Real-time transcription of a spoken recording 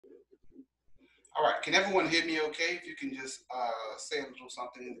All right, can everyone hear me okay? If you can just say a little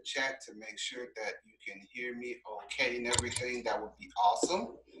something in the chat to make sure that you can hear me okay and everything, that would be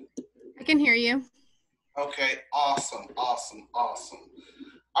awesome. I can hear you. Okay, awesome, awesome, awesome.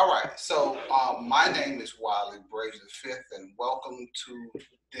 All right, so my name is Wiley Brazier Fifth, and welcome to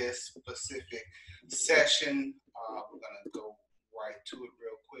this specific session. We're gonna go right to it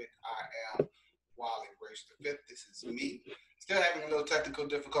real quick. I am Wiley Brazier Fifth. This is me. Still having a little technical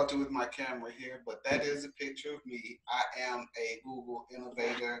difficulty with my camera here, but that is a picture of me. I am a Google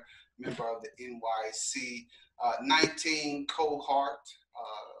Innovator, member of the NYC 19 cohort.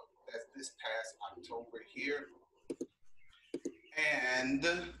 That's this past October here, and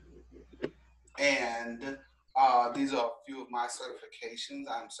these are a few of my certifications.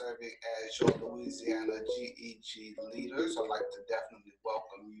 I'm serving as your Louisiana GEG leader, so I'd like to definitely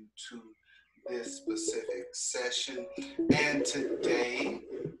welcome you to this specific session. And today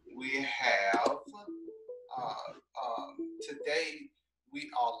we have, today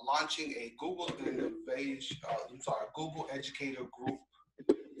we are launching a Google Innovation, Google Educator group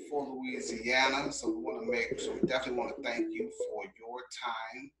for Louisiana. So we definitely want to thank you for your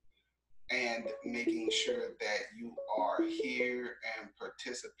time and making sure that you are here and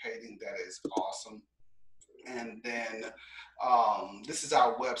participating. That is awesome. And then this is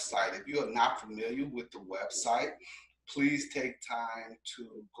our website. If you are not familiar with the website, please take time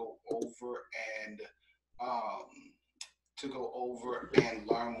to go over and um,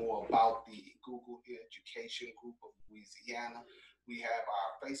 learn more about the Google Education Group of Louisiana. We have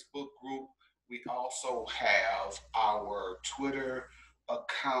our Facebook group. We also have our Twitter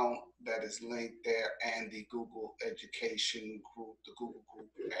account that is linked there, and the Google Education Group, the Google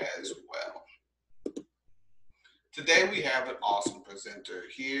group as well. Today we have an awesome presenter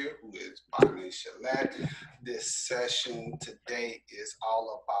here who is Baton and Chelette. This session today is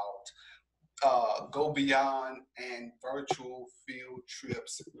all about go beyond and virtual field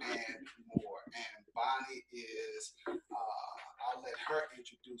trips and more. And Bonnie is, I'll let her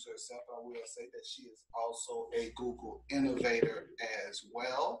introduce herself. I will say that she is also a Google Innovator as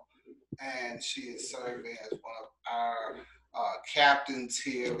well. And she is serving as one of our captains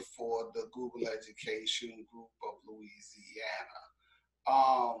here for the Google Education Group of Louisiana.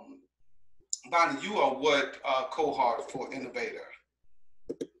 Bonnie, you are what cohort for Innovator?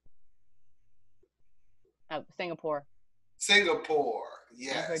 Singapore. Singapore,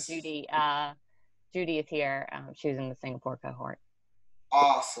 And for yes. Judy, Judy is here. She's in the Singapore cohort.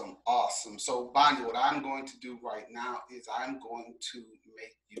 Awesome, awesome. So Bonnie, what I'm going to do right now is I'm going to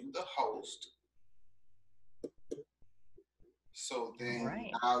make you the host. So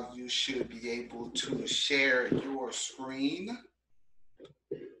then now you should be able to share your screen.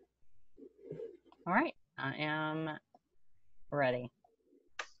 All right, I am ready.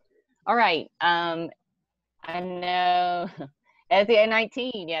 All right, I know SEA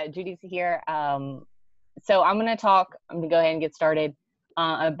 19, yeah, Judy's here. So I'm gonna go ahead and get started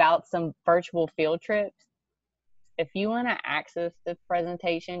about some virtual field trips. If you wanna access the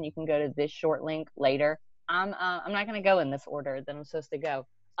presentation, you can go to this short link later. I'm not gonna go in this order that I'm supposed to go,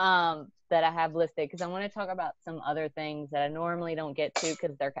 that I have listed, because I wanna talk about some other things that I normally don't get to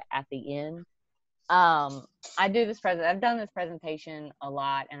because they're at the end. I've done this presentation a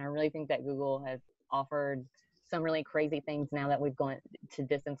lot, and I really think that Google has offered some really crazy things now that we've gone to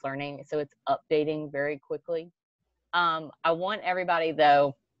distance learning. So it's updating very quickly. I want everybody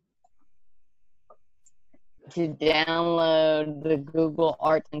though to download the Google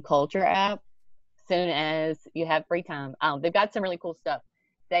Arts and Culture app as soon as you have free time. They've got some really cool stuff.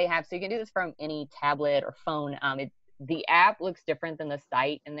 They have, so you can do this from any tablet or phone. The app looks different than the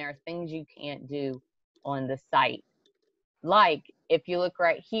site, and there are things you can't do on the site. Like, if you look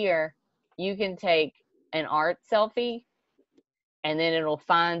right here, you can take an art selfie, and then it'll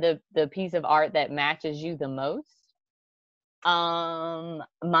find the piece of art that matches you the most.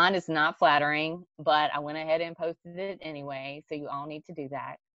 Mine is not flattering, but I went ahead and posted it anyway, so you all need to do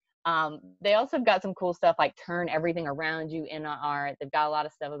that. They also have got some cool stuff like turn everything around you in art. They've got a lot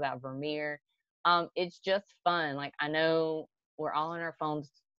of stuff about Vermeer. It's just fun. Like, I know we're all on our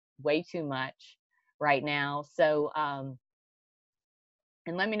phones way too much right now. So,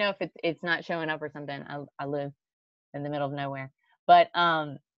 and let me know if it's not showing up or something. I live in the middle of nowhere, but,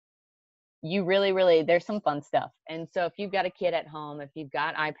 you really, there's some fun stuff. And so if you've got a kid at home, if you've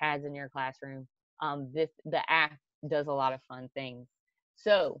got iPads in your classroom, the app does a lot of fun things.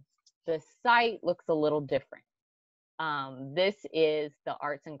 So the site looks a little different. This is the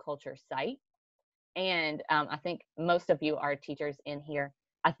arts and culture site. And I think most of you are teachers in here.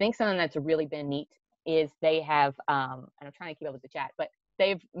 I think something that's really been neat is they have, and I'm trying to keep up with the chat, but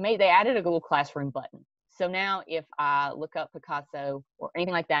they added a Google Classroom button. So now if I look up Picasso or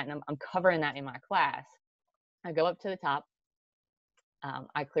anything like that, and I'm covering that in my class, I go up to the top.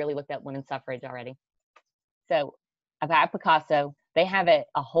 I clearly looked at women's suffrage already. So I've got Picasso. They have a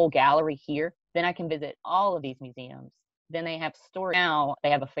whole gallery here. Then I can visit all of these museums. Then they have stories. Now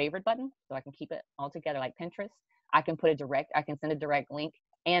they have a favorite button, so I can keep it all together like Pinterest. I can send a direct link,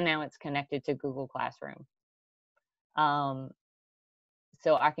 and now it's connected to Google Classroom.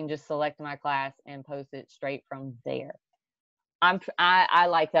 So I can just select my class and post it straight from there. I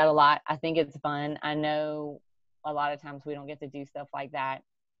like that a lot. I think it's fun. I know a lot of times we don't get to do stuff like that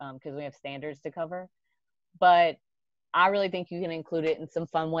because we have standards to cover, but I really think you can include it in some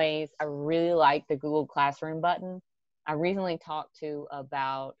fun ways. I really like the Google Classroom button. I recently talked to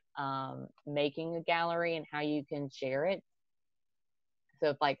about making a gallery and how you can share it. So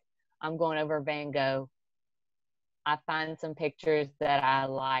if like I'm going over Van Gogh, I find some pictures that I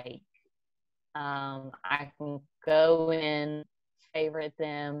like. I can go in, favorite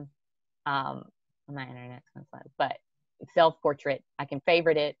them. My internet's kind of slow, but self-portrait, I can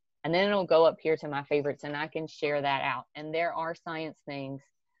favorite it, and then it'll go up here to my favorites, and I can share that out. And there are science things.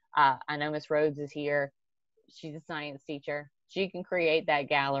 I know Miss Rhodes is here. She's a science teacher. She can create that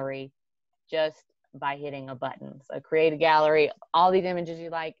gallery just by hitting a button. So create a gallery, all these images you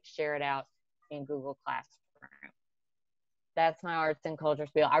like, share it out in Google Classroom. That's my arts and culture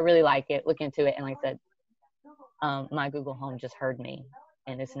spiel. I really like it. Look into it. And like I said, my Google Home just heard me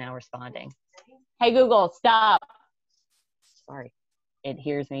and is now responding. Hey, Google, stop. Sorry. It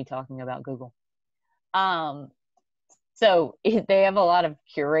hears me talking about Google. So they have a lot of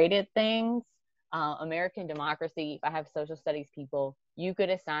curated things. American democracy, if I have social studies people, you could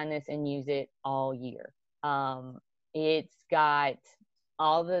assign this and use it all year. It's got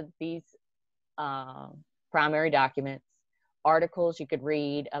all these primary documents, articles you could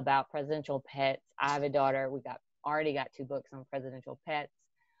read about presidential pets. I have a daughter. Already got 2 books on presidential pets.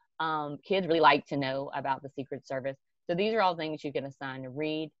 Kids really like to know about the Secret Service. So these are all things you can assign to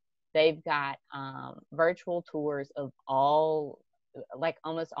read. They've got virtual tours of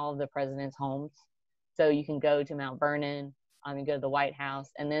almost all of the president's homes. So you can go to Mount Vernon, you go to the White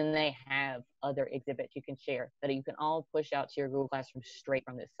House, and then they have other exhibits you can share that you can all push out to your Google Classroom straight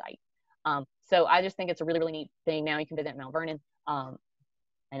from this site. So I just think it's a really, really neat thing. Now you can visit Mount Vernon, and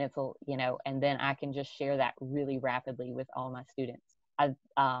it's and then I can just share that really rapidly with all my students. And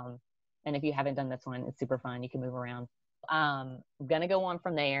if you haven't done this one, it's super fun. You can move around. I'm gonna go on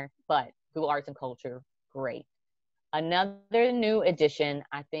from there, but Google Arts and Culture, great. Another new addition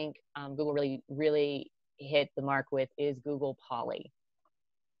I think Google really, really hit the mark with is Google Poly.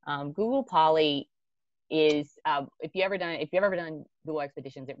 Google Poly is if you've ever done Google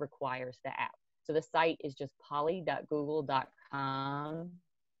Expeditions, it requires the app. So the site is just poly.google.com.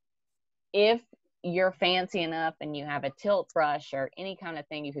 If you're fancy enough and you have a tilt brush or any kind of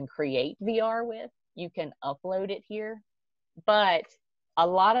thing you can create VR with, you can upload it here. But a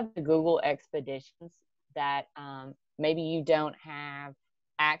lot of the Google Expeditions that maybe you don't have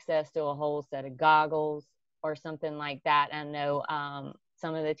access to a whole set of goggles or something like that. I know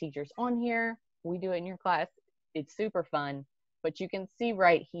some of the teachers on here, we do it in your class. It's super fun, but you can see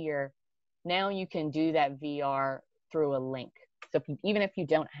right here, now you can do that VR through a link. So even if you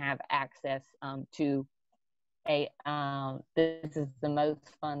don't have access to this is the most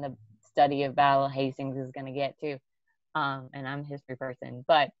fun the study of Battle of Hastings is going to get to, and I'm a history person,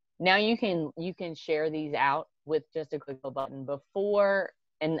 but now you can share these out with just a click of a button. Before,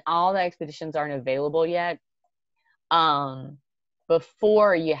 and all the expeditions aren't available yet,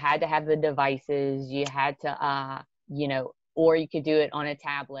 before you had to have the devices, you had to or you could do it on a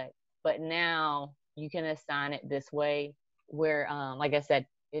tablet, but now you can assign it this way where like I said,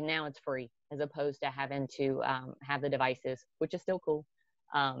 now it's free as opposed to having to have the devices, which is still cool.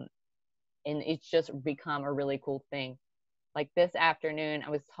 And it's just become a really cool thing. Like this afternoon, I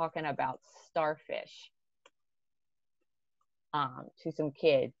was talking about starfish to some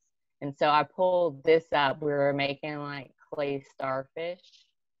kids. And so I pulled this up. We were making like clay starfish.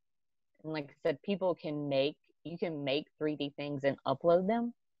 And like I said, you can make 3D things and upload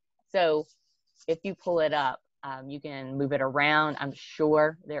them. So if you pull it up, you can move it around. I'm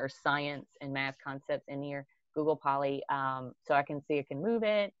sure there are science and math concepts in here. Google Poly, so I can move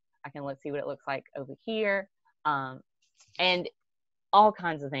it. I can see what it looks like over here. And all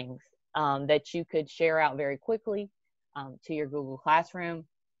kinds of things that you could share out very quickly to your Google Classroom.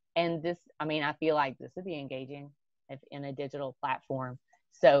 And this, I feel like this would be engaging in a digital platform.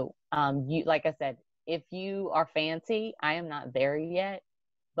 So like I said, if you are fancy, I am not there yet,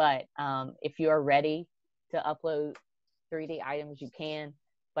 but if you are ready to upload 3D items, you can,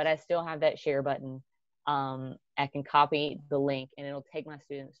 but I still have that share button. I can copy the link and it'll take my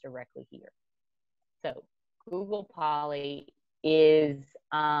students directly here. So Google Poly is,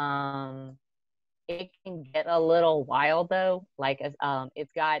 it can get a little wild though. Like,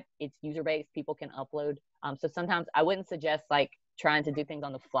 it's user-based, people can upload. So sometimes I wouldn't suggest like trying to do things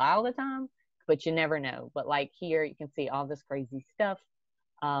on the fly all the time, but you never know. But like here, you can see all this crazy stuff,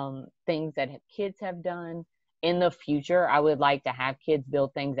 things that kids have done. In the future, I would like to have kids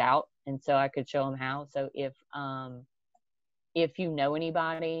build things out, and so I could show them how. So if you know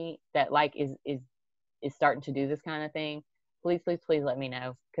anybody that like is starting to do this kind of thing, please let me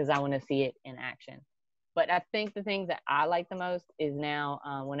know, because I want to see it in action. But I think the things that I like the most is now,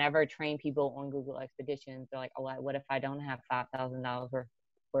 whenever I train people on Google Expeditions, they're like, oh, what if I don't have $5,000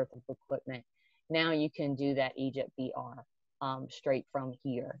 worth of equipment? Now you can do that Egypt VR straight from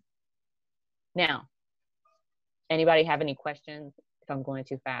here. Now, anybody have any questions? If I'm going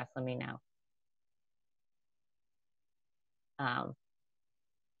too fast, let me know.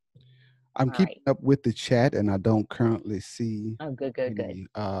 I'm keeping up with the chat, and I don't currently see any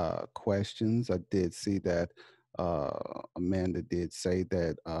questions. I did see that Amanda did say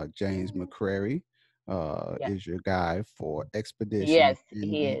that James McCrary is your guy for Expedition. Yes,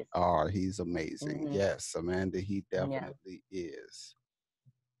 he is. He's amazing. Yes, Amanda, he definitely is.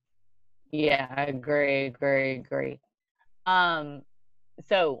 Yeah, I agree.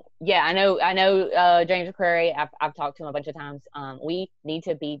 So yeah, I know James McCrary. I've talked to him a bunch of times. We need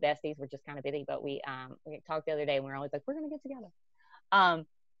to be besties. We're just kind of busy, but we talked the other day and we're always like, we're gonna get together.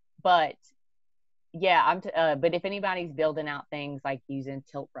 But yeah, but if anybody's building out things like using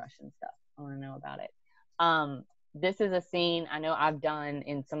tilt brush and stuff, I want to know about it. This is a scene I know I've done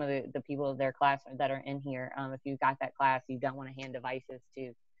in some of the people of their class that are in here. If you've got that class you don't want to hand devices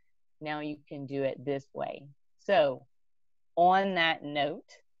to, now you can do it this way. So on that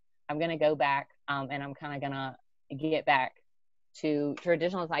note, I'm going to go back and I'm kind of going to get back to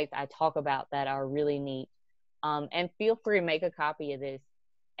traditional sites I talk about that are really neat. And feel free to make a copy of this.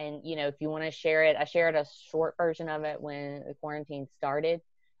 And, you know, if you want to share it, I shared a short version of it when the quarantine started.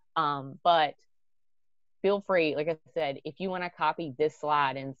 But feel free, like I said, if you want to copy this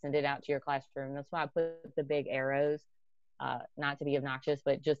slide and send it out to your classroom, that's why I put the big arrows, not to be obnoxious,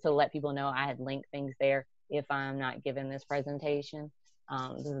 but just to let people know I had linked things there. If I'm not given this presentation,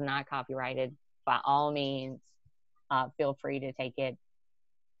 this is not copyrighted. By all means, feel free to take it.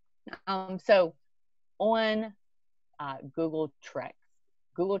 So on Google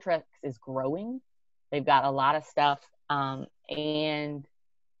Trex is growing. They've got a lot of stuff, and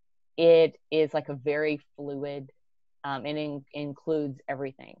it is like a very fluid, and includes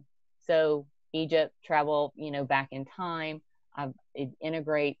everything. So Egypt travel, you know, back in time. It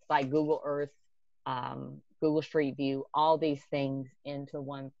integrates like Google Earth, Google Street View, all these things into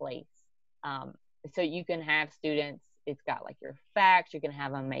one place. So you can have students, it's got like your facts, you can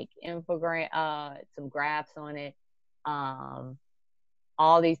have them make some graphs on it,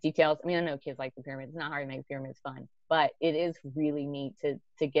 all these details. I mean, I know kids like the pyramids. It's not hard to make pyramids fun, but it is really neat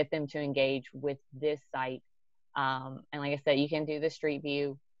to get them to engage with this site. And like I said, you can do the street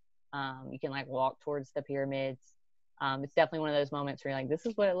view. You can like walk towards the pyramids. It's definitely one of those moments where you're like, this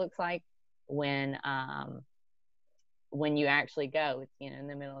is what it looks like when you actually go. It's, you know, in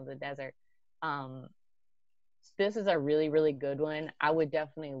the middle of the desert. This is a really, really good one. I would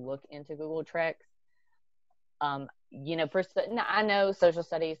definitely look into Google Trex. You know, I know social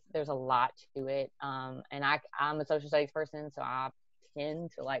studies, there's a lot to it. And I'm a social studies person, so I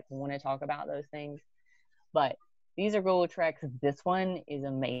tend to like want to talk about those things. But these are Google Trex. This one is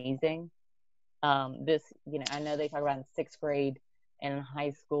amazing. This, you know, I know they talk about in 6th grade and in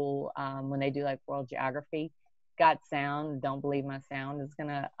high school, when they do like world geography. Got sound. Don't believe my sound is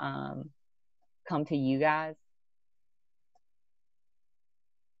gonna come to you guys.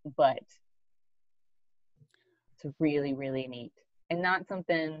 But it's really, really neat and not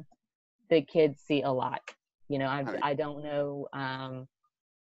something that kids see a lot. You know, I don't know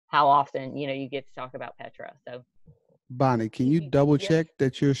how often, you know, you get to talk about Petra. So Bonnie, can you double check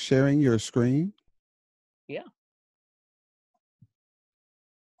that you're sharing your screen? Yeah.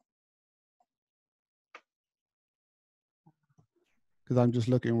 Because I'm just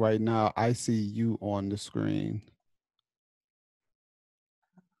looking right now. I see you on the screen.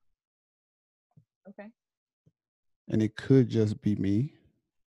 Okay. And it could just be me.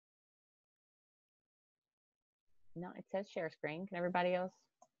 No, it says share screen. Can everybody else?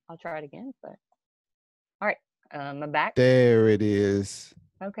 I'll try it again, but all right. I'm back. There it is.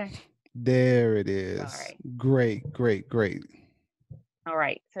 Okay. There it is. All right. Great, great, great. All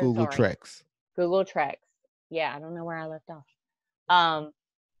right. So Google Trex. Google Trex. Yeah, I don't know where I left off.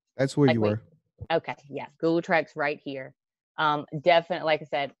 That's where you were. Okay, yeah, Google Treks right here. Definitely, like I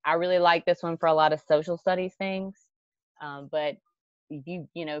said, I really like this one for a lot of social studies things. But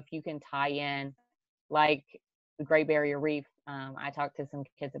if you can tie in like the Great Barrier Reef, I talked to some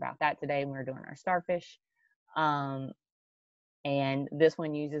kids about that today when we were doing our starfish. And this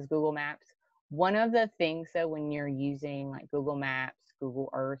one uses Google Maps. One of the things though, when you're using like Google Maps, Google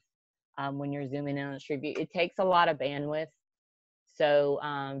Earth, when you're zooming in on a street view, it takes a lot of bandwidth. So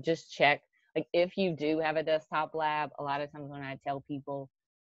just check, like if you do have a desktop lab, a lot of times when I tell people,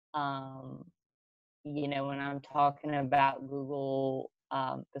 when I'm talking about Google,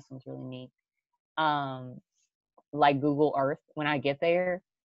 this one's really neat, like Google Earth, when I get there,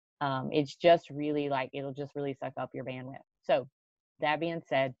 it's just really like, it'll just really suck up your bandwidth. So that being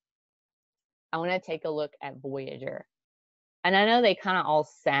said, I want to take a look at Voyager. And I know they kind of all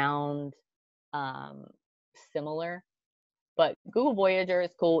sound similar, but Google Voyager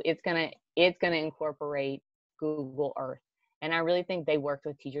is cool. It's gonna incorporate Google Earth. And I really think they worked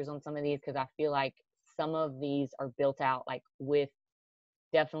with teachers on some of these, because I feel like some of these are built out like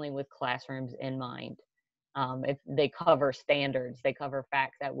definitely with classrooms in mind. If they cover standards, they cover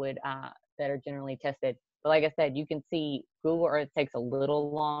facts that are generally tested. But like I said, you can see Google Earth takes a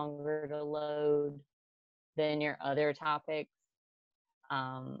little longer to load than your other topics.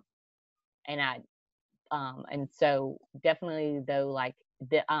 And so definitely though, like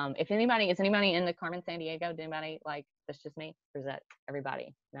if anybody is in the Carmen San Diego, did anybody like, that's just me, or is that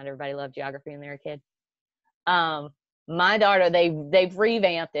everybody? Not everybody loved geography when they were a kid. My daughter, they've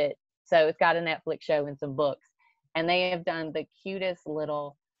revamped it, so it's got a Netflix show and some books, and they have done the cutest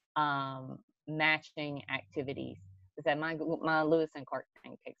little matching activities. Is that my Lewis and Clark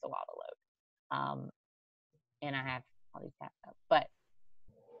thing takes a while to load, and I have all these tabs up. But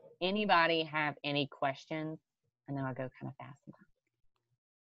anybody have any questions? I know I go kind of fast sometimes.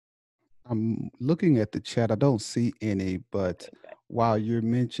 I'm looking at the chat. I don't see any, but while you're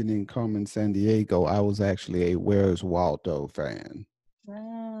mentioning Carmen San Diego, I was actually a Where's Waldo fan.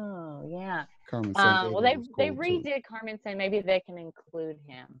 Oh, yeah. Carmen San Diego well, they redid Carmen San. Maybe they can include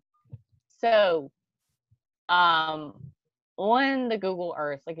him. So, on the Google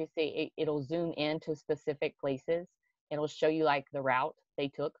Earth, like you see, it'll zoom into specific places. It'll show you like the route they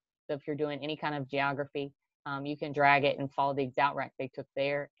took. So if you're doing any kind of geography, you can drag it and follow the exact route they took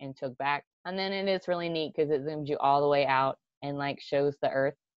there and took back. And then it is really neat because it zooms you all the way out and like shows the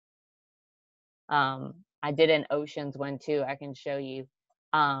Earth. I did an oceans one too. I can show you.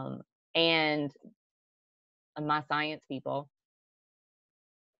 And my science people,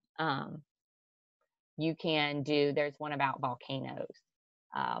 you can do, there's one about volcanoes.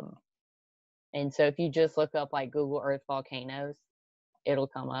 And so if you just look up like Google Earth volcanoes, it'll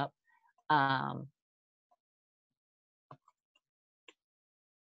come up.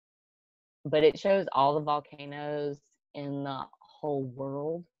 But it shows all the volcanoes in the whole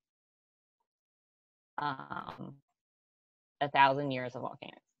world. 1,000 years of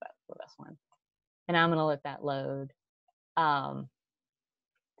volcanoes, that's the best one. And I'm gonna let that load.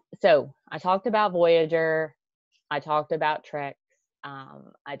 So I talked about Voyager, I talked about Treks,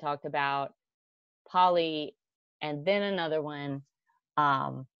 I talked about Poly, and then another one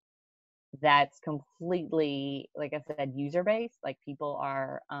that's completely, like I said, user-based, like people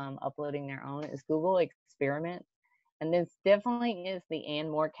are uploading their own, is Google Experiments. And this definitely is the and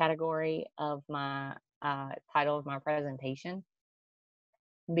more category of my title of my presentation,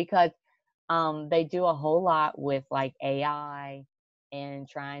 because they do a whole lot with like AI and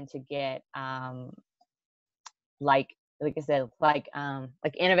trying to get like I said, like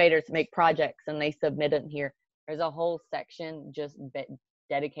innovators make projects and they submit them here. There's a whole section just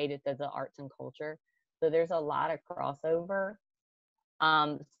dedicated to the arts and culture. So there's a lot of crossover.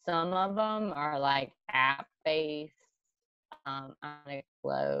 Some of them are like app-based. I'm gonna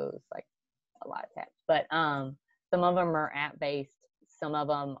close like a lot of tabs, but some of them are app-based. Some of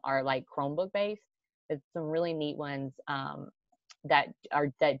them are like Chromebook-based. It's some really neat ones that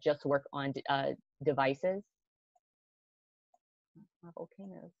just work on devices.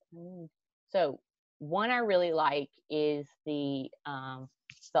 Volcanoes. So one I really like is the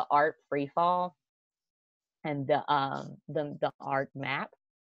art freefall and the art map.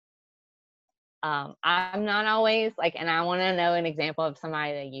 I'm not always like, and I want to know an example of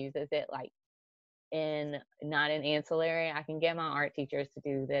somebody that uses it like not in ancillary. I can get my art teachers to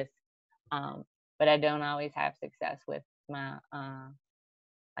do this, but I don't always have success with my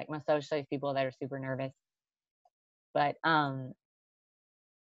like my social studies people that are super nervous. But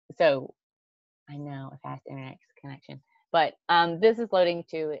so I know a fast internet connection, but this is loading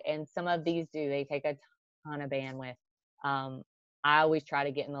too, and some of these they take a ton of bandwidth. I always try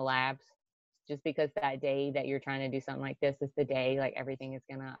to get in the labs, just because that day that you're trying to do something like this is the day like everything is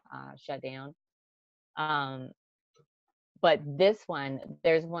gonna shut down. But this one,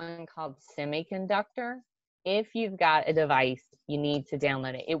 there's one called Semiconductor. If you've got a device, you need to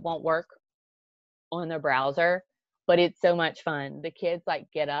download it. It won't work on the browser, but it's so much fun. The kids like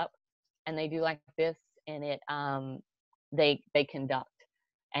get up and they do like this, and it they conduct,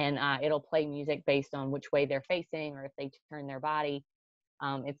 and it'll play music based on which way they're facing or if they turn their body.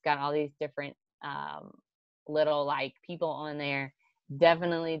 It's got all these different little like people on there.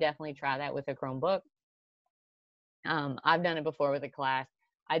 Definitely try that with a Chromebook. I've done it before with a class.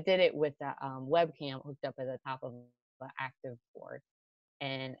 I did it with a webcam hooked up at the top of the active board,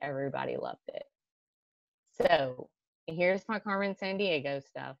 and everybody loved it. So here's my Carmen Sandiego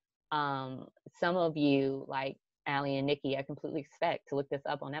stuff. Some of you, like Allie and Nikki, I completely expect to look this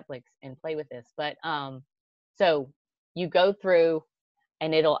up on Netflix and play with this. But so you go through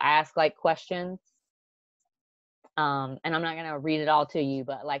and it'll ask like questions. And I'm not gonna read it all to you,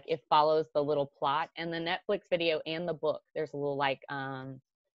 but like it follows the little plot and the Netflix video and the book. There's a little like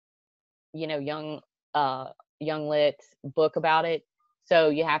young lit book about it. So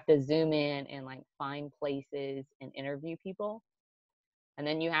you have to zoom in and like find places and interview people. And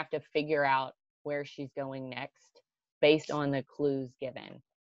then you have to figure out where she's going next based on the clues given.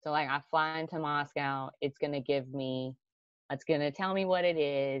 So like I fly into Moscow, it's going to tell me what it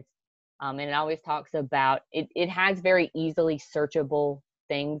is. And it always talks about, it has very easily searchable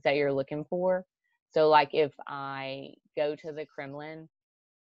things that you're looking for. So like if I go to the Kremlin,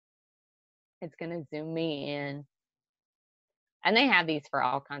 it's going to zoom me in. And they have these for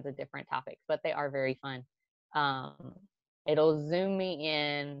all kinds of different topics, but they are very fun. It'll zoom me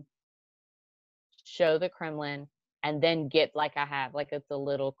in, show the Kremlin, and then get like I have, like it's a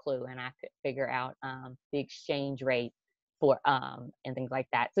little clue, and I could figure out the exchange rate for and things like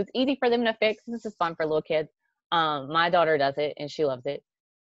that. So it's easy for them to fix. This is fun for little kids. My daughter does it and she loves it.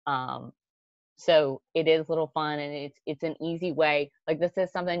 So it is a little fun, and it's an easy way. Like this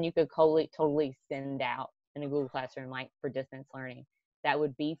is something you could totally send out in a Google Classroom, like for distance learning. That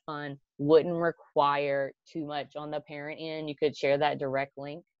would be fun, wouldn't require too much on the parent end. You could share that direct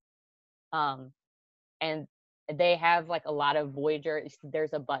link. And they have like a lot of Voyager.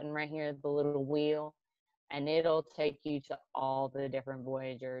 There's a button right here, the little wheel, and it'll take you to all the different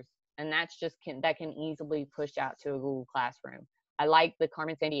Voyagers. And that can easily push out to a Google Classroom. I like the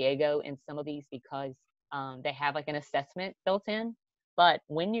Carmen Sandiego in some of these because they have like an assessment built in. But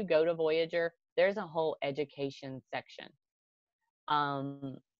when you go to Voyager, there's a whole education section.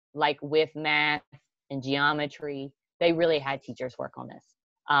 Like with math and geometry, they really had teachers work on this.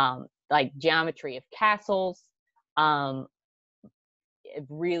 Like geometry of castles,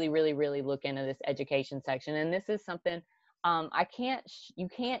 really look into this education section. And this is something you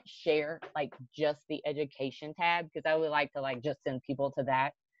can't share like just the education tab, because I would like to like just send people to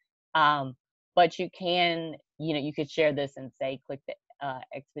that. But you can, you could share this and say, click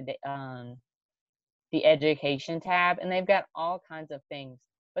the education tab, and they've got all kinds of things,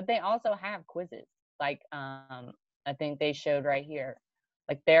 but they also have quizzes. Like, I think they showed right here,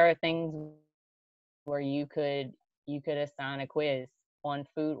 like there are things where you could assign a quiz on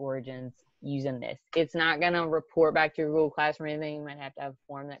food origins using this. It's not going to report back to your Google Classroom or anything. You might have to have a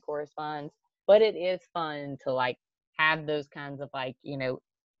form that corresponds, but it is fun to like have those kinds of like,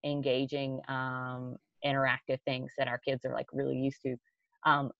 engaging, interactive things that our kids are like really used to.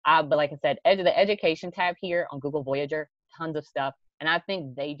 But like I said, the education tab here on Google Voyager, tons of stuff. And I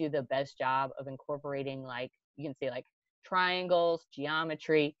think they do the best job of incorporating, like, you can see like triangles,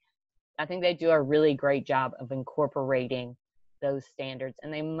 geometry. I think they do a really great job of incorporating those standards,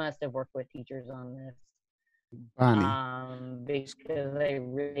 and they must have worked with teachers on this. Bonnie, because they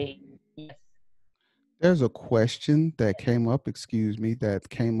really, yes. There's a question that came up, that's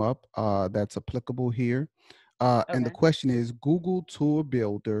applicable here. Okay. And the question is Google Tour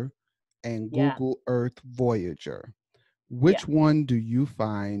Builder and Google Earth Voyager. Which one do you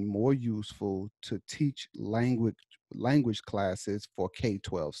find more useful to teach language classes for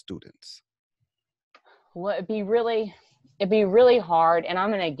K-12 students? Well, it'd be really hard, and I'm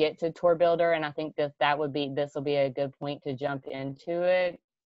going to get to Tour Builder, and I think this will be a good point to jump into it.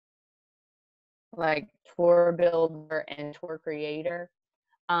 Like Tour Builder and Tour Creator.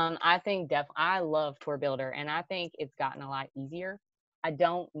 I love Tour Builder, and I think it's gotten a lot easier. I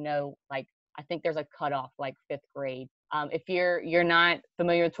don't know, like, I think there's a cutoff, like 5th grade. If you're not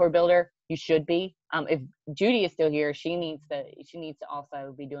familiar with Tour Builder, you should be. If Judy is still here, she needs to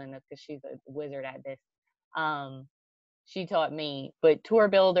also be doing this because she's a wizard at this. she taught me. But Tour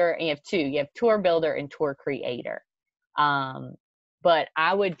Builder, and you have two. You have Tour Builder and Tour Creator. But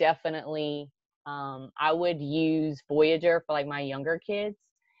I would definitely, I would use Voyager for like my younger kids.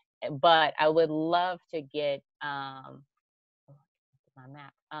 But I would love to get my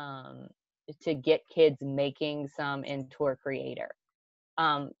map. To get kids making some in Tour Creator.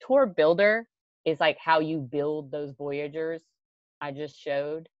 Tour Builder is like how you build those Voyagers I just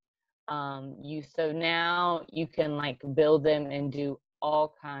showed. So now you can like build them and do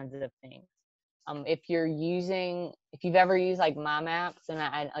all kinds of things. If you've ever used like My Maps, and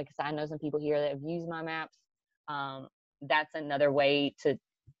like I said, I know some people here that have used My Maps. That's another way to,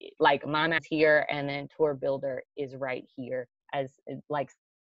 like, My Maps here, and then Tour Builder is right here as like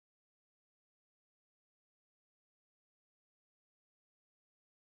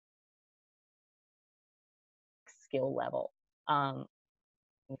skill level.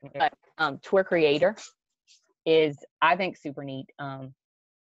 But Tour Creator is, I think, super neat. It's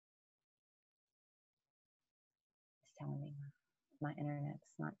telling me my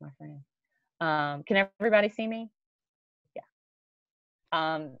internet's not my friend. Can everybody see me? Yeah.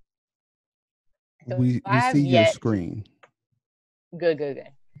 So we see your screen. Good.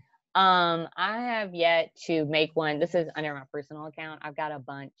 I have yet to make one. This is under my personal account. I've got a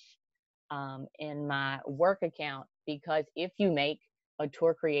bunch in my work account, because if you make a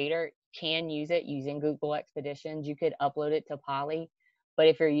Tour Creator, can use it using Google Expeditions. You could upload it to Poly, but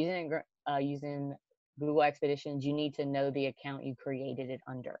if you're using Google Expeditions, you need to know the account you created it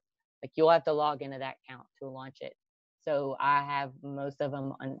under. Like, you'll have to log into that account to launch it. So I have most of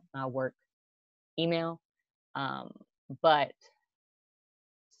them on my work email. But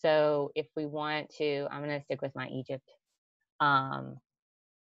so if we want to, I'm going to stick with my Egypt. Now,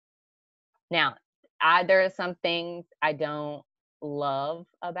 there are some things I don't love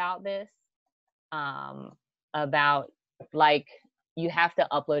about this. About, like, you have to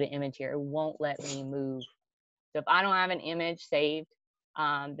upload an image here. It won't let me move. So if I don't have an image saved,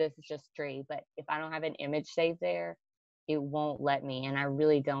 this is just tree, but if I don't have an image saved there, it won't let me. And I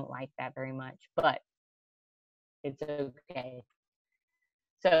really don't like that very much, but it's okay.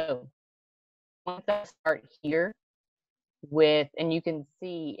 So once I start here and you can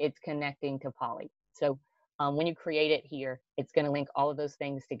see it's connecting to Poly. So when you create it here, it's going to link all of those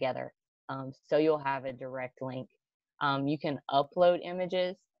things together. So you'll have a direct link. You can upload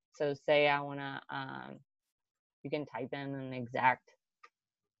images. So say I want to, you can type in an exact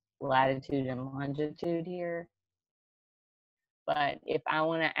latitude and longitude here. But if I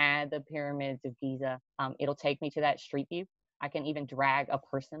want to add the pyramids of Giza, it'll take me to that street view. I can even drag a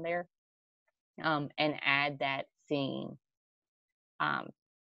person there and add that scene.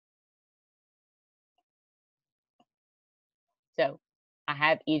 So I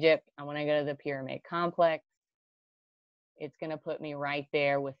have Egypt. I want to go to the pyramid complex. It's going to put me right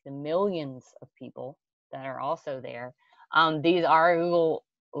there with the millions of people that are also there. These are Google,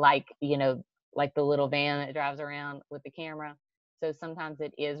 like, like the little van that drives around with the camera. So sometimes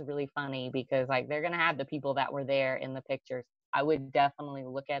it is really funny, because like they're going to have the people that were there in the pictures. I would definitely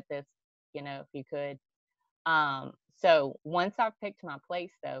look at this, if you could. So once I've picked my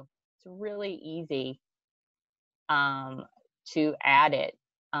place, though, it's really easy to add it.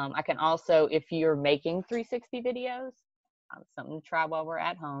 I can also, if you're making 360 videos, something to try while we're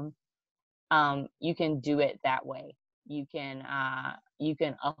at home, you can do it that way. You can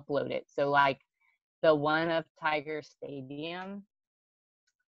upload it. So like the one of Tiger Stadium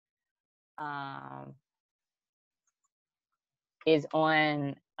is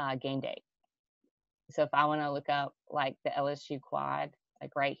on game day. So if I want to look up like the LSU quad,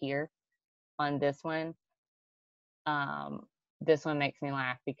 like right here on this one makes me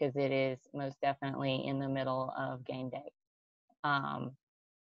laugh, because it is most definitely in the middle of game day.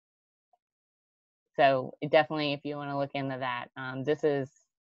 So definitely, if you want to look into that, this is,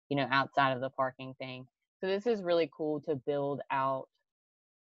 outside of the parking thing. So this is really cool to build out.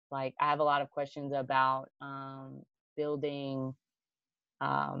 Like, I have a lot of questions about building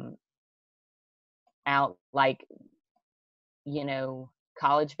out, like,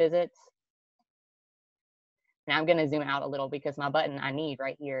 college visits. And I'm going to zoom out a little, because my button I need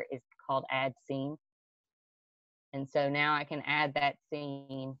right here is called Add Scene. And so now I can add that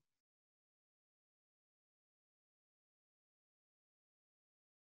scene.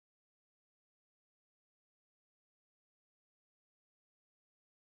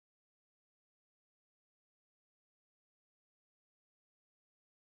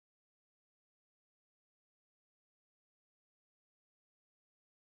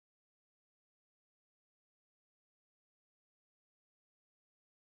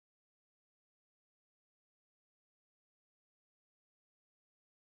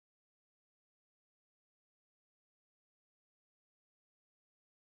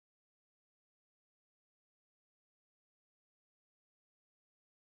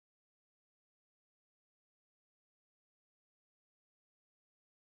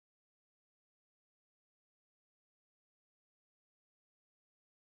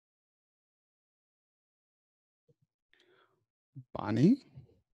 Bonnie.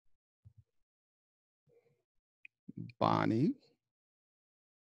 Bonnie.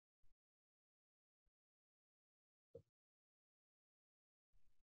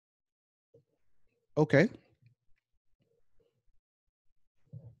 Okay.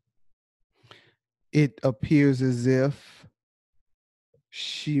 It appears as if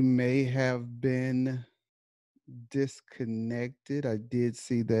she may have been disconnected. I did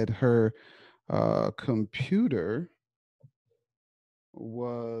see that her computer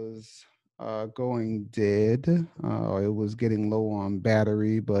was going dead. It was getting low on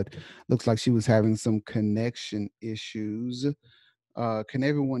battery, but looks like she was having some connection issues. Can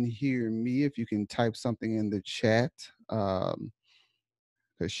everyone hear me? If you can type something in the chat.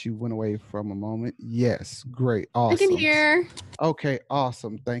 Because she went away from a moment. Yes, great, I can awesome. hear. Okay,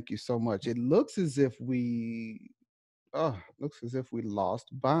 awesome. Thank you so much. It looks as if we lost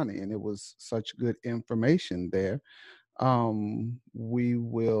Bonnie, and it was such good information there. We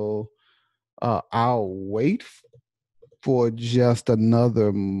will I'll wait for just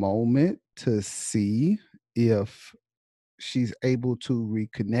another moment to see if she's able to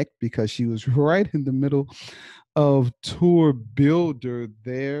reconnect, because she was right in the middle of tour builder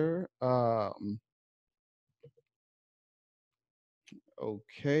there.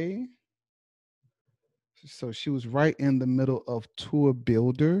 Okay. So she was right in the middle of tour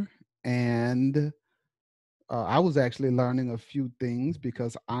builder, and I was actually learning a few things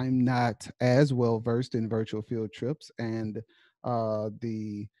because I'm not as well versed in virtual field trips and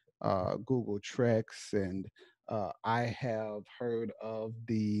the Google Treks, and I have heard of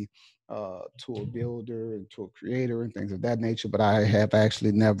the tour builder and tour creator and things of that nature, but I have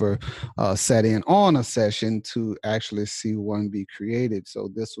actually never sat in on a session to actually see one be created. So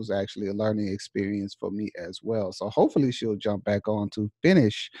this was actually a learning experience for me as well. So hopefully she'll jump back on to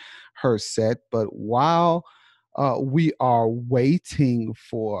finish her set. But while we are waiting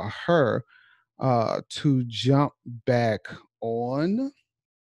for her to jump back on,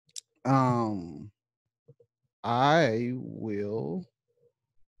 I will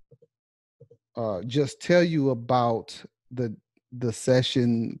just tell you about the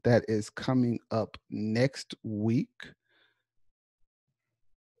session that is coming up next week.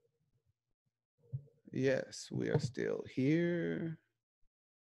 Yes, we are still here.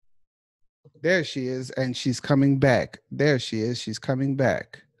 There she is, and she's coming back. There she is, she's coming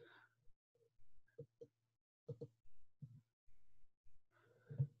back.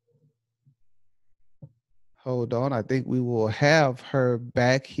 Hold on, I think we will have her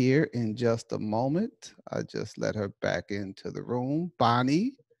back here in just a moment. I just let her back into the room.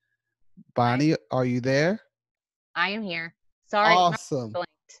 Bonnie, are you there? I am here. Sorry. Awesome.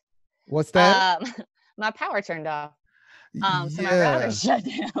 What's that? My power turned off. So my Yeah. router shut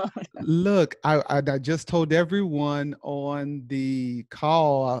down. Look, I just told everyone on the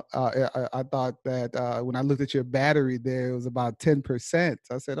call. I thought that when I looked at your battery there, it was about 10%.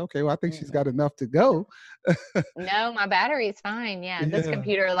 I said, okay, well, I think she's got enough to go. No, my battery is fine. Yeah, this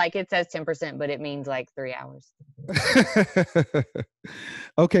computer, like, it says 10%, but it means like 3 hours.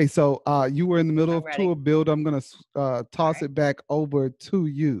 Okay, so you were in the middle of tour build. I'm gonna toss it back over to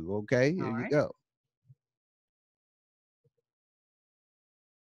you. Okay, here you go.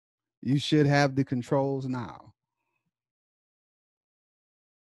 You should have the controls now.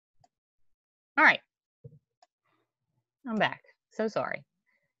 All right. I'm back. So sorry.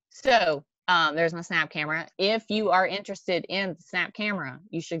 So there's my Snap camera. If you are interested in the Snap camera,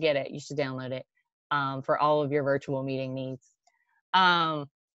 you should get it. You should download it for all of your virtual meeting needs.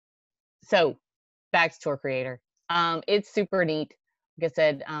 So back to Tour Creator. It's super neat. Like I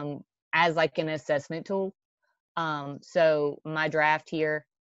said, as like an assessment tool. So my draft here,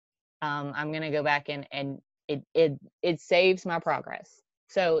 I'm gonna go back in, and it saves my progress.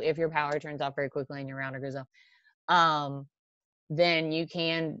 So if your power turns off very quickly and your router goes off, then you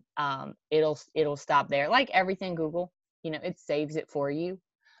can it'll stop there, like everything Google, it saves it for you.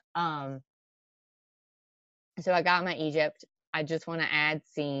 So I got my Egypt. I just want to add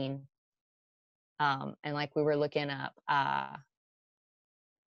scene, and like we were looking up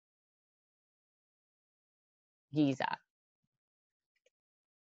Giza.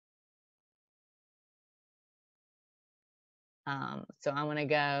 So I'm going to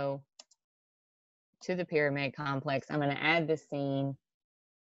go to the pyramid complex. I'm going to add the scene.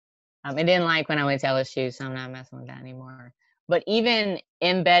 It didn't like when I went to LSU, so I'm not messing with that anymore. But even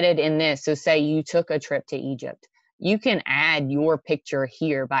embedded in this, so say you took a trip to Egypt, you can add your picture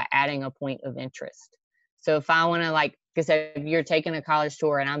here by adding a point of interest. So if I want to, like I said, if you're taking a college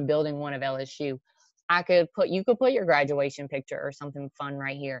tour and I'm building one of LSU, you could put your graduation picture or something fun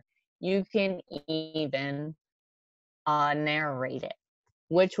right here. You can even narrate it,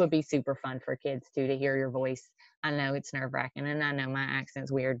 which would be super fun for kids too, to hear your voice. I know it's nerve-wracking, and I know my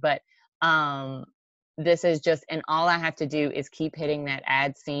accent's weird, but this is just, and all I have to do is keep hitting that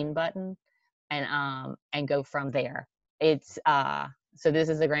add scene button and go from there. It's so this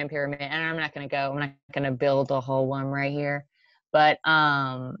is the Grand Pyramid, and I'm not gonna build a whole one right here, but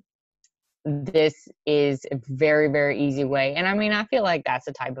this is a very, very easy way. And I mean, I feel like that's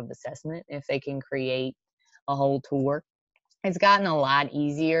a type of assessment if they can create a whole tour. It's gotten a lot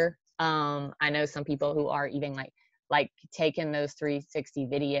easier. I know some people who are even like taking those 360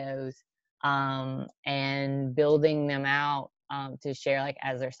 videos and building them out to share like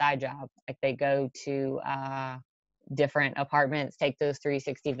as their side job. Like they go to different apartments, take those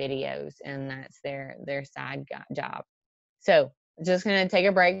 360 videos, and that's their side job. So just gonna take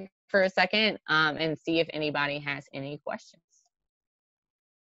a break for a second and see if anybody has any questions,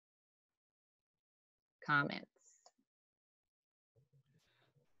 comments.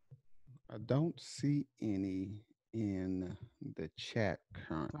 I don't see any in the chat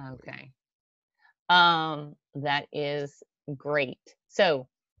currently. Okay. That is great. So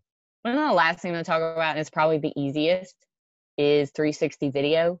one of the last things to talk about, and it's probably the easiest, is 360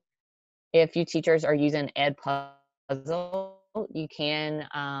 video. If you teachers are using EdPuzzle, you can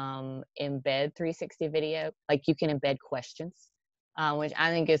embed 360 video. Like you can embed questions, which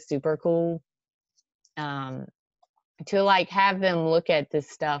I think is super cool. To like have them look at this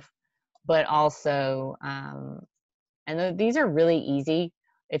stuff, but also, and these are really easy.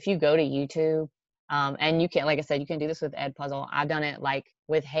 If you go to YouTube, and you can, like I said, you can do this with EdPuzzle. I've done it like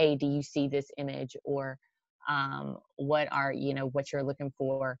with, hey, do you see this image? Or what you're looking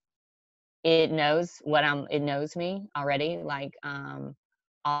for. It knows it knows me already, like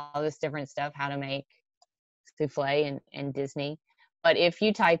all this different stuff, how to make souffle and Disney. But if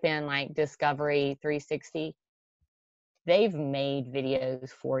you type in like Discovery 360, they've made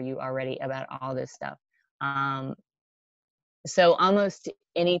videos for you already about all this stuff. So almost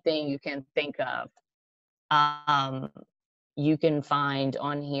anything you can think of, you can find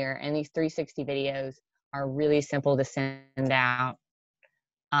on here. And these 360 videos are really simple to send out.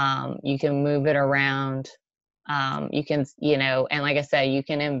 You can move it around. You can, and like I said, you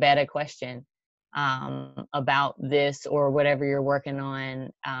can embed a question about this or whatever you're working on.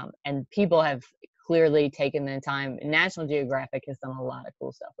 And people have clearly taken the time. National Geographic has done a lot of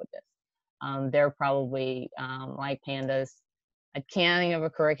cool stuff with this. They're probably like pandas. I can't think of a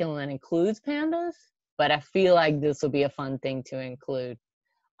curriculum that includes pandas, but I feel like this will be a fun thing to include.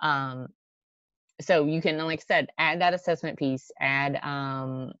 So you can, like I said, add that assessment piece, add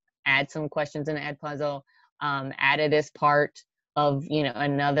some questions in the EdPuzzle, add it as part of,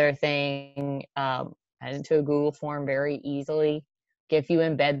 another thing, add it to a Google form very easily. If you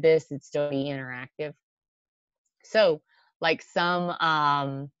embed this, it'd still be interactive. So like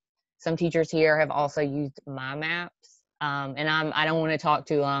some teachers here have also used My Maps. And I don't want to talk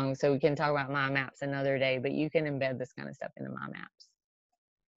too long, so we can talk about My Maps another day, but you can embed this kind of stuff into My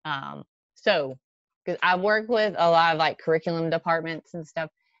Maps. So, because I've worked with a lot of like curriculum departments and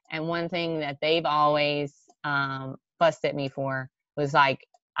stuff, and one thing that they've always fussed at me for was like,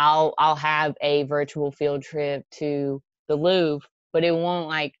 I'll have a virtual field trip to the Louvre, but it won't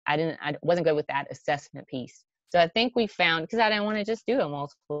like, I wasn't good with that assessment piece. So I think we found, because I didn't want to just do a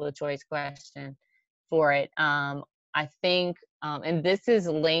multiple choice question for it. I think, and this is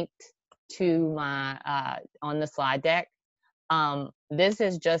linked to my, on the slide deck. This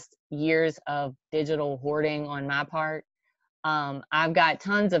is just years of digital hoarding on my part. I've got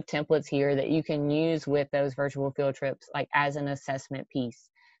tons of templates here that you can use with those virtual field trips, like as an assessment piece.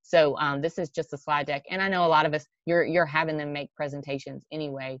 So this is just a slide deck. And I know a lot of us, you're having them make presentations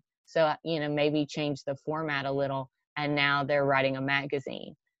anyway. So, maybe change the format a little, and now they're writing a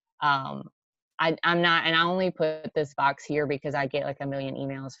magazine. I'm not, and I only put this box here because I get like a million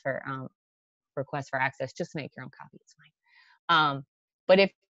emails for requests for access. Just make your own copy, it's fine. But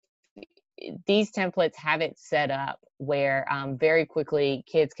if these templates have it set up where very quickly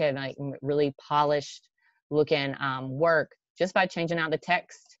kids can like really polished looking work just by changing out the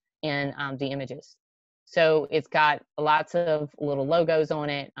text in the images. So it's got lots of little logos on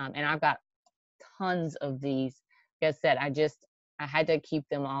it, and I've got tons of these. Like I said, I had to keep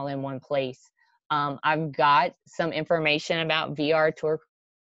them all in one place. I've got some information about VR Tour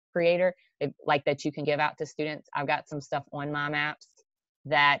Creator, like that you can give out to students. I've got some stuff on My Maps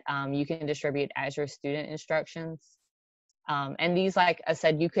that you can distribute as your student instructions. And these, like I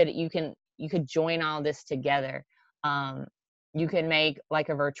said, you could join all this together. You can make like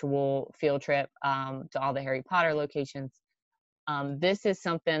a virtual field trip to all the Harry Potter locations. This is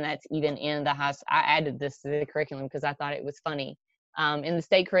something that's even in the high. I added this to the curriculum because I thought it was funny. In the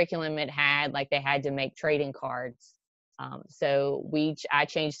state curriculum, it had like they had to make trading cards. So I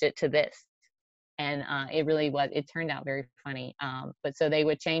changed it to this, and it really was. It turned out very funny. But so they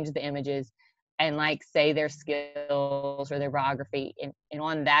would change the images and like say their skills or their biography. And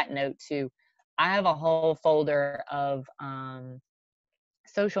on that note too, I have a whole folder of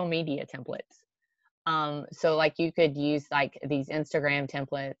social media templates. So like you could use like these Instagram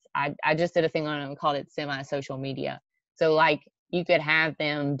templates. I just did a thing on them called it semi-social media. So like you could have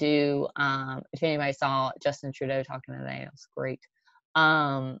them do, if anybody saw Justin Trudeau talking today, it was great.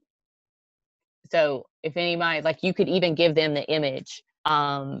 So if anybody, like you could even give them the image,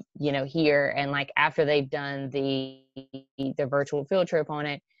 you know, here, and like after they've done the virtual field trip on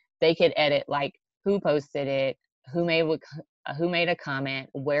it, they could edit like who posted it, who made a comment,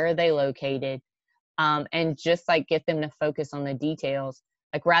 where are they located, and just like get them to focus on the details,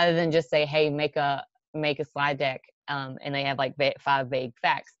 like rather than just say, hey, make a slide deck, and they have like 5 vague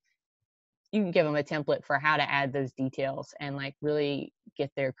facts. You can give them a template for how to add those details and like really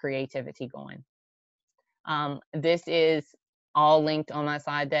get their creativity going. This is all linked on my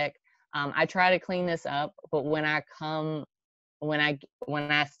slide deck. I try to clean this up, but when I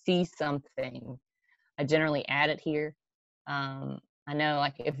see something, I generally add it here. I know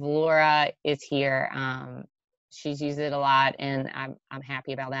like if Laura is here, she's used it a lot, and I'm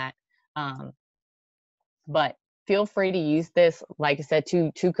happy about that. But feel free to use this, like I said,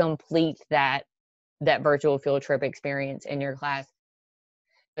 to complete that virtual field trip experience in your class.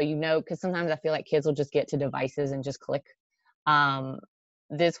 So, you know, because sometimes I feel like kids will just get to devices and just click.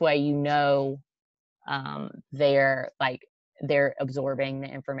 This way, you know, they're absorbing the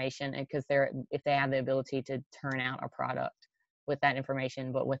information, and because if they have the ability to turn out a product with that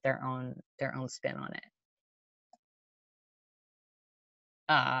information, but with their own spin on it.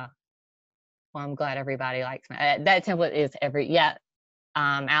 Well, I'm glad everybody likes that template. Is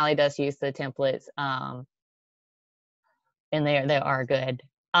Allie does use the templates, and they are good.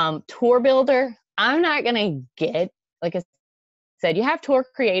 Tour Builder, I'm not gonna get, like I said, you have Tour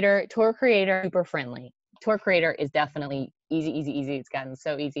Creator. Tour Creator, super friendly. Tour Creator is definitely easy. It's gotten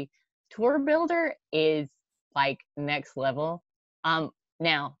so easy. Tour Builder is like next level.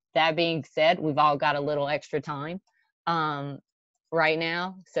 Now that being said, we've all got a little extra time right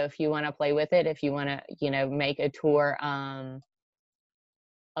now. So if you want to play with it, if you want to, you know, make a tour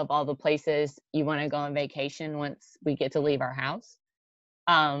of all the places you want to go on vacation once we get to leave our house,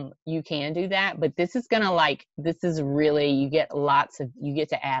 you can do that. But this is really, you get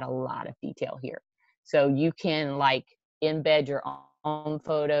to add a lot of detail here. So you can like embed your own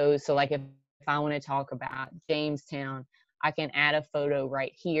photos. So like if I want to talk about Jamestown, I can add a photo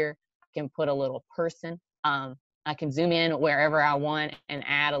right here. I can put a little person. I can zoom in wherever I want and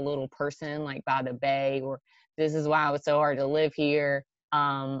add a little person like by the bay, or this is why it was so hard to live here.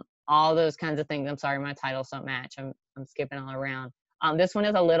 All those kinds of things. I'm sorry, my titles don't match. I'm skipping all around. This one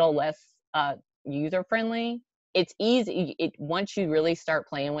is a little less user friendly. It's easy once you really start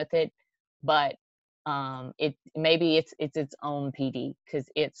playing with it, but it's its own PD, because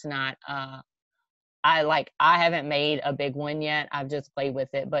it's not. I haven't made a big one yet. I've just played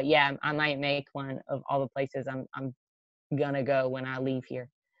with it, but yeah, I might make one of all the places I'm gonna go when I leave here.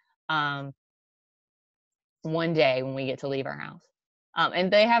 One day when we get to leave our house.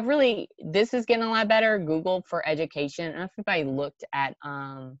 And they have this is getting a lot better. Google for Education. I don't know if anybody looked at,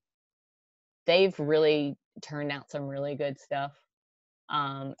 they've really turned out some really good stuff.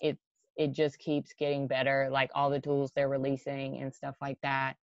 It just keeps getting better, like all the tools they're releasing and stuff like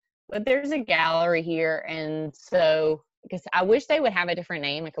that. But there's a gallery here, and so because I wish they would have a different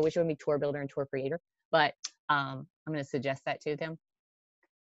name. Like I wish it would be Tour Builder and Tour Creator, but I'm going to suggest that to them.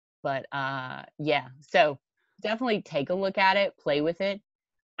 But yeah, so definitely take a look at it, play with it.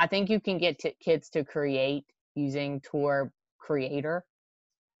 I think you can get kids to create using Tour Creator,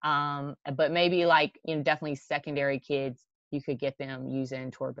 but maybe like, you know, definitely secondary kids, you could get them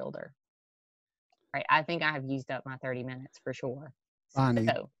using Tour Builder. Right, I think I have used up my 30 minutes for sure. Bonnie,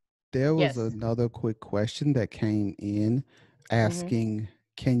 so, there was yes. another quick question that came in asking,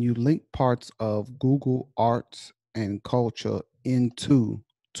 can you link parts of Google Arts and Culture into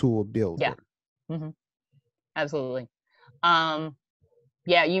Tour Builder? Yeah. Absolutely.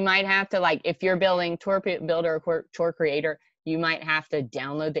 Yeah, you might have to, like, if you're building Tour Builder or Tour Creator, you might have to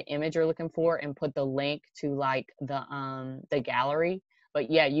download the image you're looking for and put the link to like the gallery. But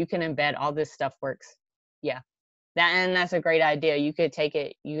yeah, you can embed all this stuff works. Yeah, that's a great idea. You could take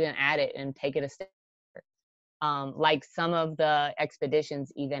it, you can add it and take it a step. Like some of the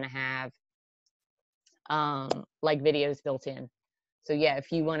expeditions even have like videos built in. So yeah,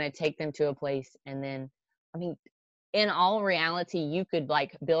 if you want to take them to a place, and then, I mean, in all reality, you could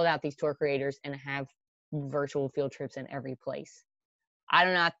like build out these tour creators and have virtual field trips in every place. I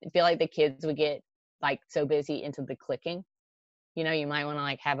don't know, I feel like the kids would get like so busy into the clicking. You know, you might want to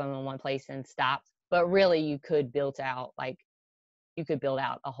like have them in one place and stop, but really you could build out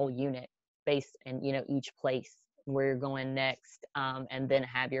a whole unit based in, you know, each place where you're going next, and then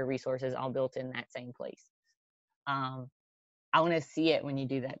have your resources all built in that same place. I want to see it when you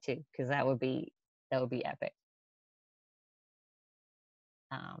do that too, because that would be epic.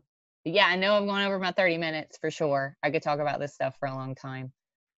 But yeah, I know I'm going over my 30 minutes for sure. I could talk about this stuff for a long time.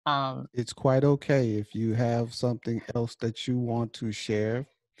 It's quite okay. If you have something else that you want to share,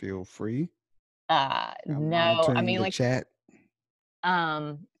 feel free. I'm No, monitoring I mean, the like, chat.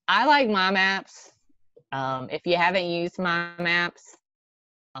 I like my maps. If you haven't used my maps,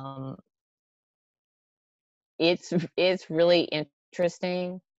 it's really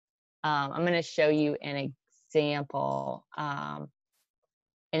interesting. I'm going to show you an example.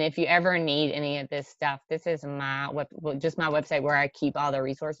 And if you ever need any of this stuff, this is my just my website where I keep all the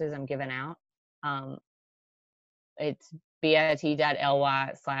resources I'm giving out. It's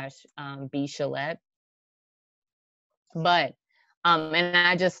bit.ly/bchelette. But and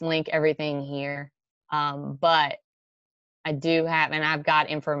I just link everything here. But I do have, and I've got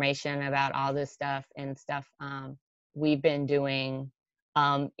information about all this stuff and stuff we've been doing.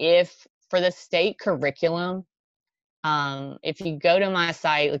 If for the state curriculum, if you go to my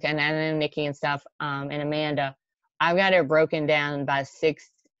site, look, and then Nikki and stuff, and Amanda, I've got it broken down by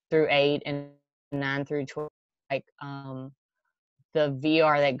 6 through 8 and 9 through 12, like the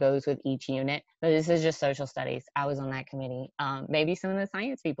VR that goes with each unit. But this is just social studies. I was on that committee. Maybe some of the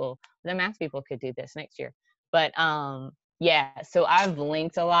science people, the math people could do this next year. But yeah, so I've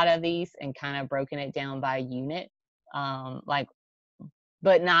linked a lot of these and kind of broken it down by unit, like,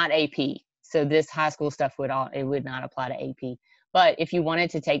 but not AP. So this high school stuff would not apply to AP. But if you wanted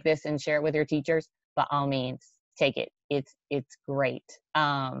to take this and share it with your teachers, by all means, take it. It's great.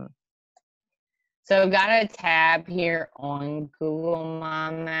 So I've got a tab here on Google My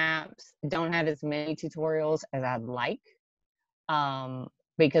Maps. Don't have as many tutorials as I'd like,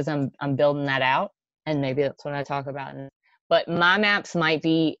 because I'm building that out, and maybe that's what I talk about. But My Maps might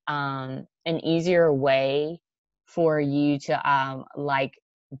be an easier way for you to like,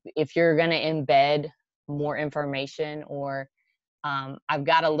 if you're going to embed more information, or I've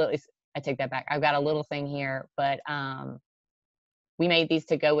got a little. I take that back. I've got a little thing here, but we made these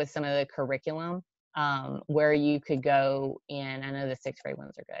to go with some of the curriculum. Where you could go in, I know the 6th grade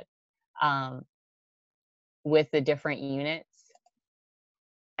ones are good, with the different units,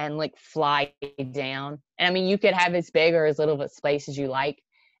 and like fly down. And I mean, you could have as big or as little of a space as you like,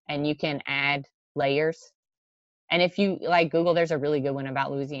 and you can add layers. And if you like Google, there's a really good one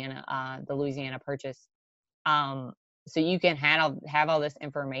about Louisiana, the Louisiana Purchase. So you can have all this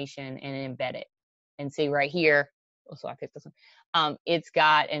information and embed it. And see right here, so I picked this one. It's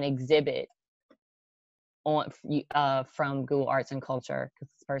got an exhibit on from Google Arts and Culture, because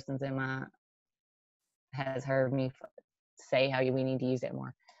this person's has heard me say how we need to use it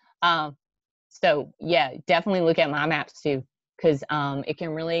more. So yeah, definitely look at My Maps too, because it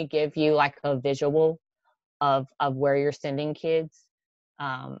can really give you like a visual of where you're sending kids,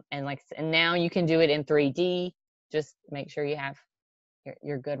 and now you can do it in 3D. Just make sure you have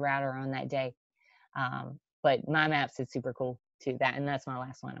your good router on that day. But My Maps is super cool too. And that's my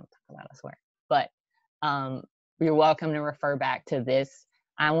last one I'll talk about, I swear. But you're welcome to refer back to this.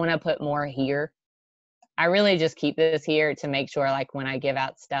 I want to put more here. I really just keep this here to make sure, like, when I give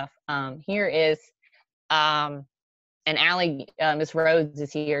out stuff. Here is, and Allie, Miss Rhodes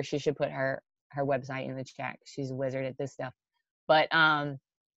is here. She should put her website in the chat. She's a wizard at this stuff. But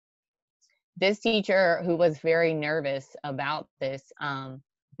this teacher, who was very nervous about this,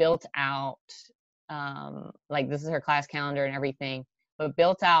 built out, like, this is her class calendar and everything, but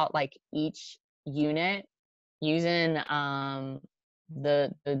built out like each unit using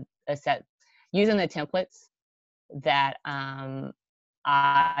using the templates that I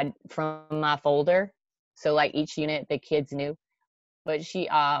from my folder. So like each unit the kids knew, but she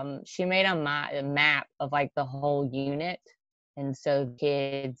made a map of like the whole unit, and so the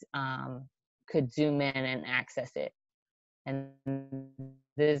kids could zoom in and access it. And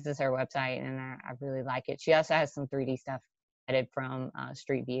this is her website, and I really like it. She also has some 3D stuff added from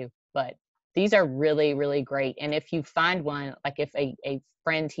Street View, but these are really, really great. And if you find one, like if a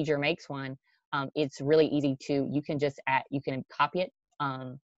friend teacher makes one, it's really easy to, you can copy it,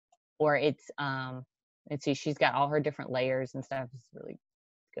 or it's, let's see, she's got all her different layers and stuff. It's really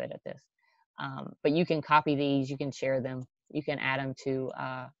good at this. But you can copy these, you can share them you can add them to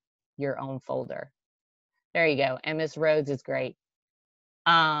your own folder. There you go. And Miss Rhodes is great.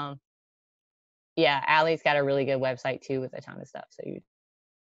 Yeah, Allie's got a really good website too with a ton of stuff. So you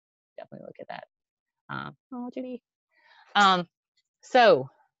definitely look at that. Oh, Judy. So,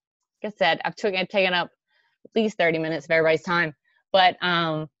 like I said, I've taken up at least 30 minutes of everybody's time, but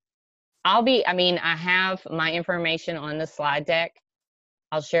I have my information on the slide deck.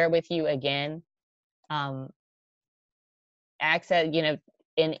 I'll share it with you again. Access,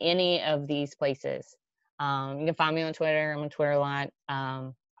 in any of these places. You can find me on Twitter. I'm on Twitter a lot.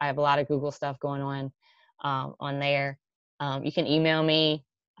 I have a lot of Google stuff going on there. You can email me.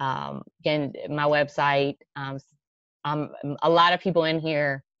 Again, my website. A lot of people in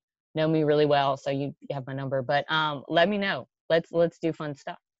here know me really well, so you have my number. But let me know. Let's do fun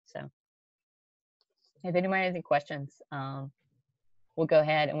stuff. So, if anybody has any questions, we'll go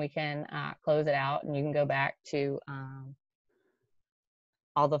ahead and we can close it out, and you can go back to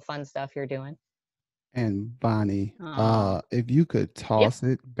all the fun stuff you're doing. And Bonnie, if you could toss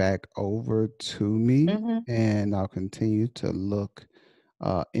it back over to me, and I'll continue to look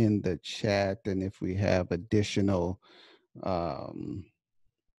in the chat, and if we have additional.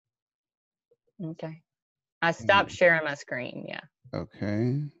 Okay. I stopped sharing my screen. Yeah.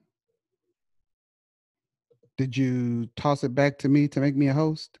 Okay. Did you toss it back to me to make me a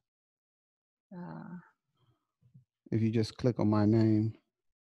host? If you just click on my name.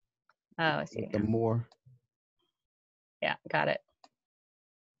 Oh, I see. The more. Yeah, got it.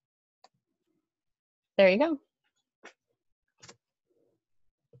 There you go.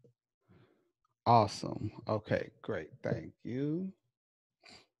 Awesome. Okay, great. Thank you.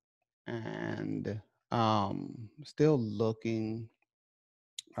 And still looking.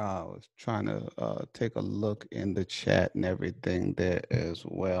 I was trying to take a look in the chat and everything there as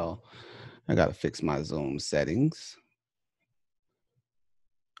well. I got to fix my Zoom settings.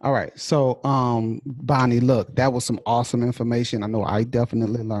 All right. So, Bonnie, look, that was some awesome information. I know I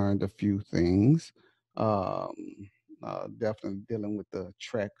definitely learned a few things. Definitely dealing with the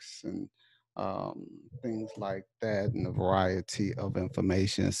treks and things like that, and a variety of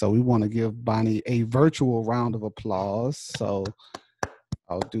information. So we want to give Bonnie a virtual round of applause. So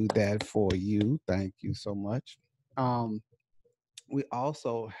I'll do that for you. Thank you so much. We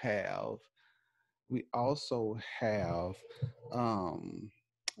also have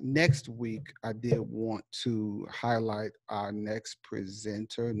next week, I did want to highlight our next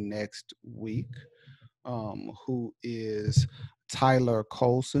presenter next week, who is Tyler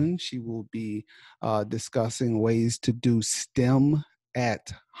Colson. She will be discussing ways to do STEM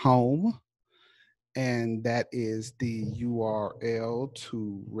at home. And that is the URL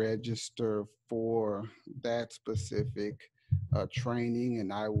to register for that specific training.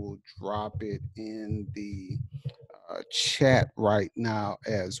 And I will drop it in the chat right now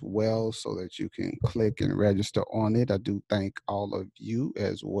as well, so that you can click and register on it. I do thank all of you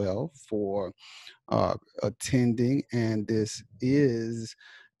as well for attending. And this is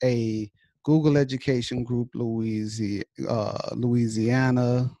a Google Education Group Louisiana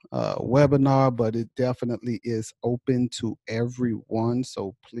webinar, but it definitely is open to everyone.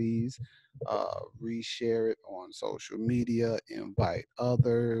 So please reshare it on social media, invite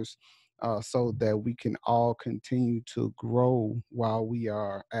others, so that we can all continue to grow while we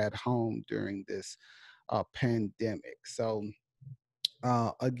are at home during this pandemic. So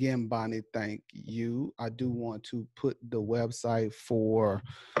again, Bonnie, thank you. I do want to put the website for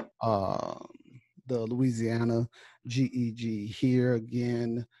the Louisiana GEG here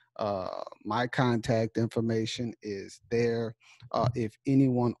again. My contact information is there. If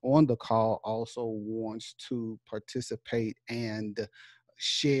anyone on the call also wants to participate and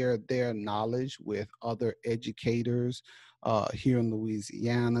share their knowledge with other educators here in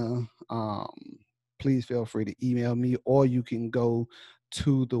Louisiana, please feel free to email me, or you can go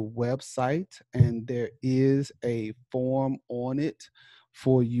to the website and there is a form on it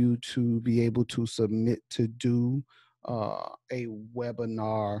for you to be able to submit to do a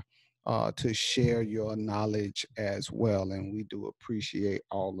webinar to share your knowledge as well. And we do appreciate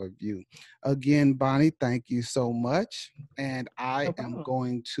all of you. Again, Bonnie, thank you so much. And I am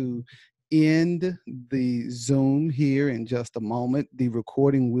going to end the Zoom here in just a moment. The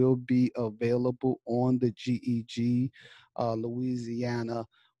recording will be available on the GEG Louisiana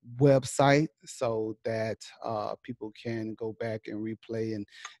website, so that people can go back and replay. And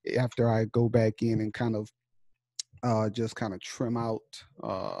after I go back in and kind of just kind of trim out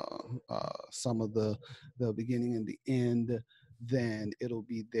some of the beginning and the end, then it'll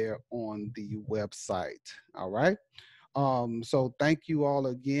be there on the website. All right. So thank you all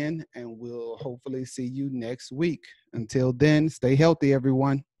again, and we'll hopefully see you next week. Until then, stay healthy,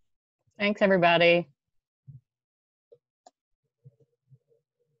 everyone. Thanks, everybody.